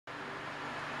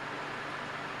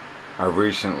I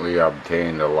recently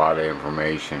obtained a lot of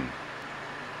information.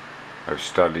 I've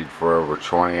studied for over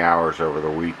 20 hours over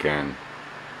the weekend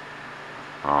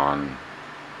on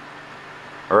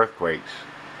earthquakes.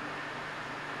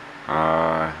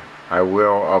 I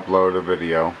will upload a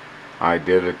video. I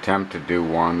did attempt to do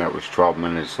one that was 12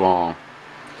 minutes long,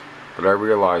 but I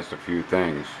realized a few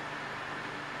things.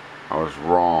 I was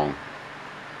wrong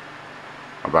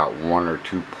about one or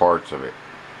two parts of it,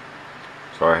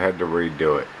 so I had to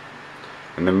redo it.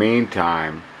 In the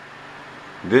meantime,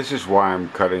 this is why I'm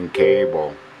cutting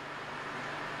cable.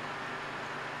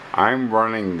 I'm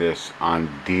running this on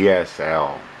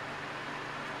DSL.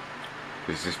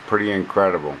 This is pretty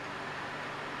incredible.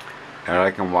 And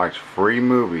I can watch free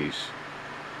movies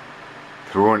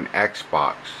through an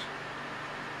Xbox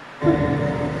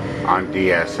on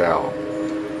DSL.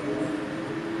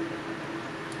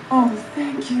 Oh,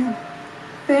 thank you.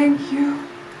 Thank you.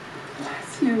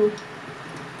 Bless you.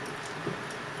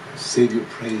 Save your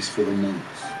praise for the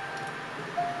moments.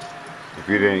 If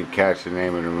you didn't catch the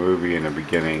name of the movie in the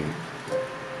beginning,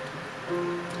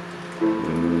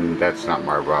 that's not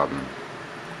my problem.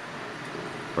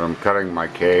 But I'm cutting my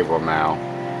cable now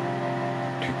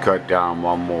to cut down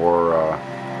one more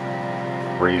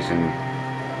reason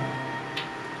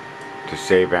to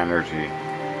save energy.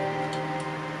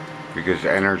 Because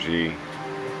energy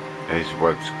is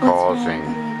what's causing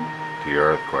the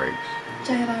earthquakes.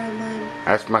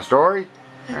 That's my story,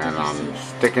 and I'm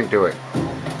sticking to it.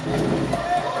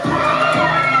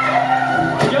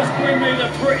 Just bring me the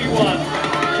pretty one.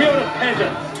 Kill the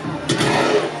peasants.